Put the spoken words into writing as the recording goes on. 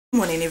Good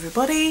morning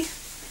everybody,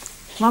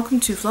 welcome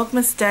to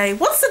Vlogmas day.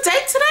 What's the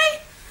date today?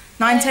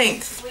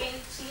 19th.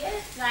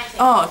 20th? 19th.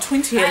 Oh,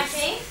 20th.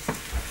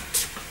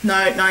 19th?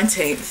 No,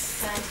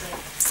 19th.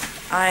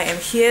 19th. I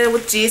am here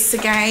with Jess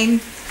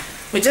again.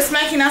 We're just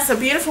making us a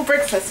beautiful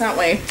breakfast, aren't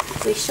we?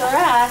 We sure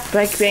are.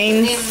 Baked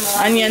beans,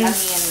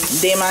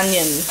 onions, them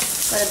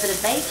onions. Got a bit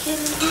of bacon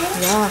in here.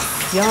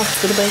 Yeah,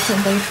 bit of bacon,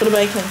 bit of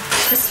bacon.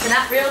 Crisping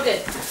up real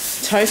good.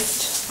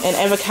 Toast and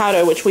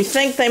avocado, which we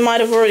think they might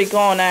have already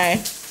gone,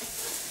 eh?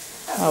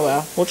 Oh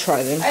well, we'll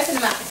try them. Open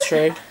them up.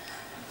 True.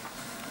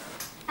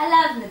 I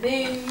love the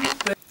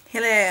boom.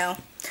 Hello.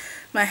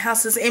 My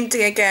house is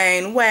empty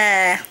again.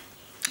 Where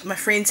my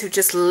friends have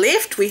just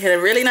left. We had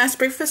a really nice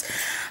breakfast.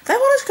 They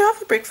wanted to go out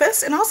for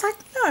breakfast and I was like,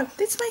 no,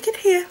 let's make it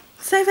here.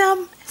 Save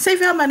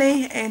our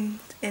money and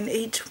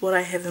eat what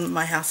I have in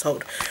my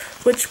household.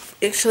 Which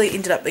actually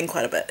ended up being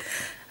quite a bit.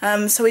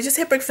 So we just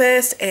had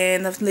breakfast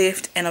and I've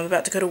left and I'm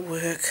about to go to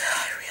work.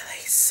 I really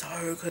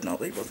so could not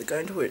be bothered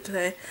going to work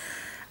today.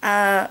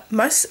 A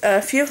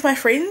few of my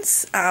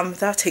friends,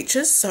 they're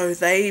teachers, so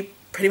they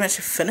pretty much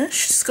have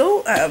finished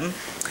school and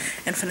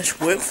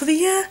finished work for the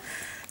year.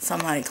 So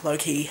I'm like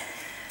low-key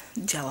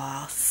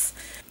jealous.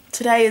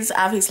 Today is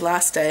Avi's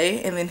last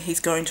day and then he's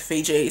going to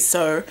Fiji,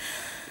 so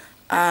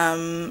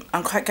I'm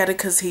quite gutted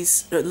because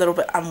he's a little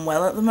bit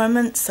unwell at the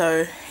moment,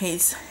 so he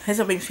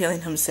hasn't been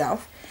feeling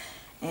himself,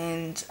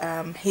 and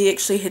he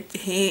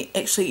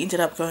actually ended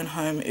up going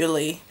home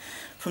early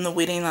from the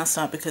wedding last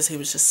night because he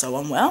was just so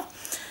unwell.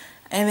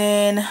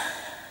 And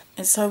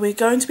so we're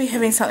going to be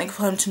having something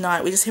for him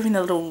tonight. We're just having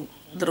a little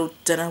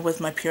dinner with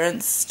my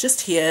parents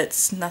just here.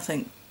 It's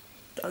nothing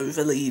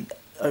overly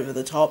over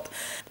the top.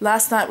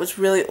 Last night was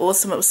really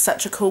awesome. It was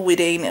such a cool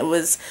wedding. It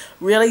was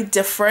really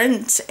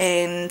different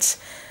and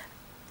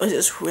it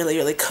was really,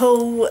 really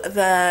cool.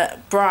 The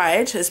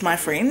bride is my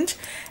friend.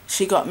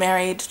 She got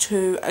married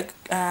to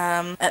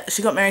an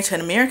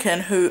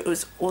American who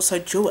was also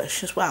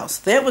Jewish as well.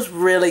 So that was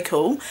really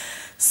cool,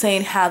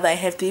 seeing how they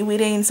have their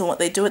weddings and what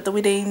they do at the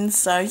weddings.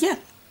 So yeah.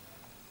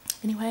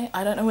 Anyway,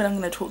 I don't know when I'm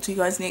going to talk to you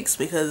guys next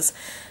because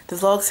the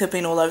vlogs have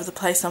been all over the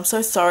place. I'm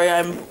so sorry.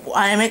 I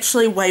am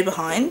actually way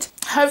behind.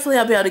 Hopefully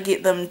I'll be able to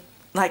get them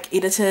like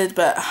edited,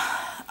 but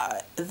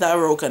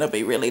they're all going to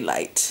be really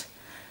late.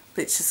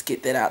 Let's just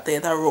get that out there.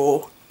 They're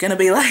all going to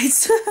be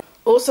late.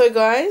 Also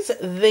guys,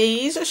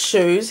 these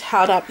shoes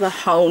held up the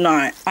whole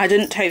night. I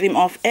didn't take them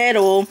off at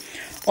all.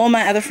 All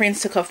my other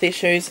friends took off their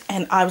shoes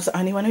and I was the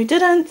only one who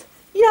didn't.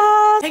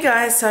 Yeah. Hey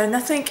guys, so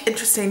nothing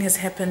interesting has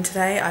happened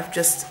today. I've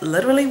just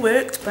literally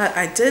worked, but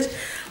I did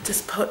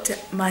just put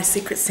my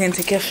Secret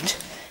Santa gift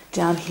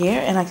down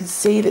here and I can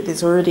see that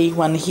there's already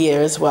one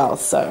here as well.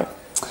 So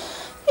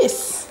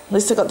yes, at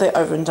least I got that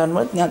over and done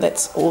with. Now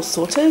that's all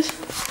sorted.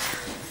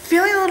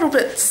 Feeling a little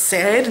bit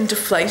sad and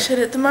deflated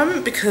at the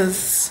moment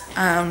because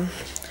I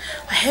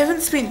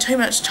haven't spent too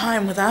much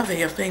time with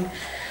Avi. I've been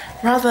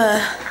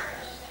rather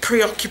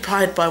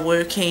preoccupied by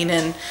working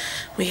and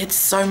we had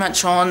so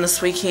much on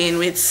this weekend.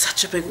 We had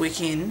such a big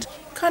weekend.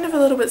 Kind of a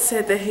little bit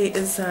sad that he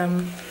is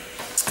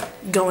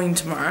going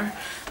tomorrow.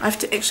 I have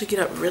to actually get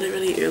up really,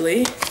 really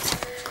early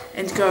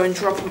and go and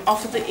drop him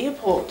off at the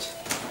airport,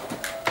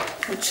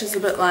 which is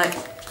a bit like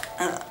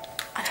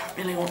I don't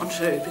really want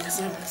to because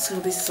it's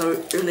going to be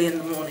so early in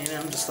the morning and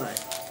I'm just like,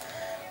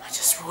 I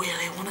just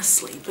really want to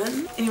sleep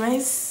in.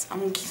 Anyways,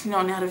 I'm getting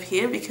on out of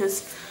here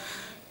because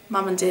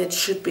Mum and Dad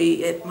should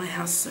be at my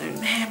house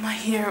soon. Man, my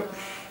hair,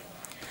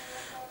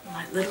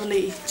 like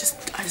literally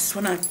I just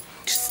want to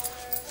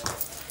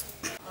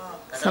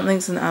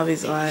something's in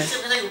Avi's eye.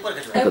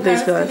 Look at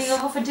these guys.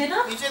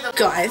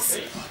 Guys,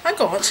 I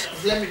got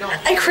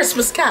a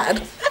Christmas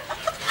card.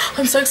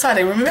 I'm so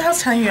excited. Remember how I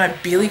was telling you I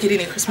barely get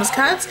any Christmas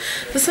cards?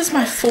 This is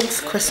my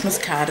 4th Christmas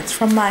card. It's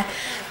from my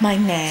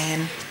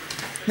nan.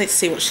 Let's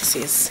see what she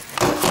says.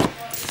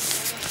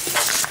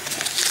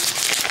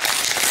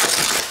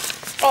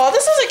 Oh,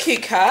 this is a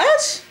cute card.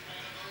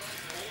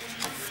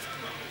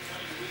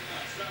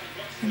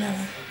 No.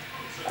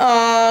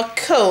 Oh,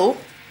 cool.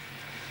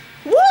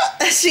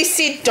 What? She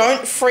said,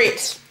 don't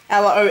fret.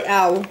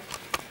 LOL.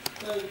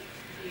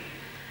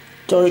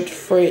 Don't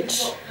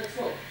fret.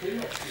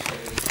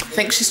 I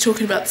think she's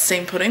talking about the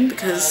steamed pudding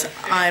because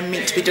I'm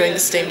meant to be doing the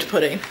steamed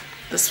pudding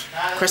this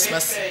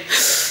Christmas.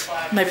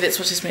 Maybe that's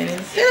what she's meaning.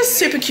 That is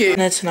super cute.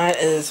 Dinner tonight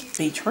is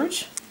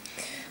beetroot,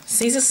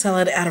 Caesar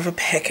salad out of a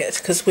packet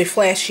because we're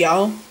flash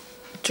y'all.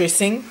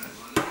 Dressing.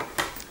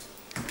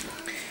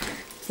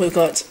 We've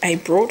got a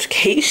broad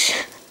quiche,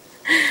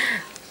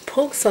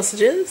 pork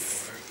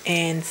sausages,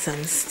 and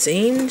some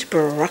steamed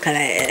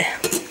broccoli.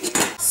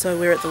 So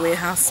we're at the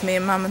warehouse, me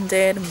and Mum and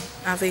Dad and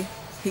Avi,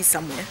 he's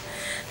somewhere.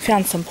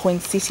 Found some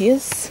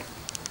poinsettias.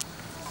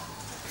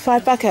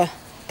 $5,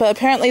 but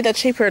apparently they're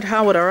cheaper at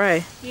Harwood,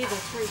 eh? Yeah, they're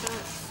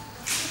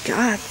 $3.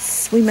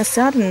 Gods, we missed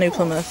out in New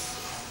Plymouth.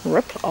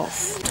 Rip off.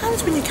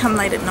 Sometimes when you come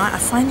late at night, I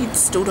find you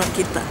still don't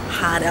get the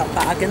hard out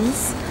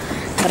bargains.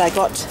 But I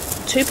got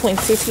 2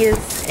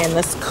 poinsettias and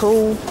this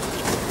cool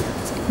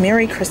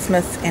Merry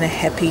Christmas and a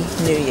Happy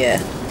New Year.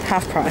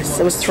 Half price.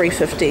 It was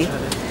 $3.50.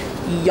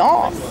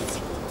 Yes.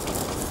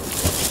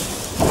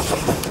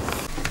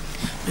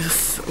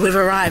 We've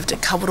arrived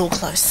at Cupboard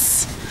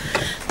Close.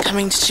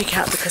 Coming to check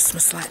out the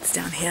Christmas lights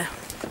down here.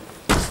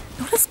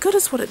 Not as good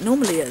as what it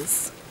normally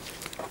is.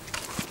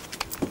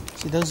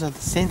 See, those are the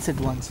censored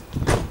ones.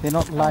 They're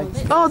not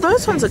lights. Oh,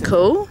 those ones are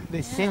cool.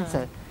 They're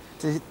censored.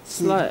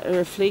 It's like a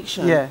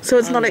reflection. Yeah. So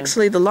it's not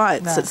actually the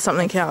lights, Nah, it's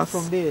something else.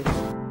 From there.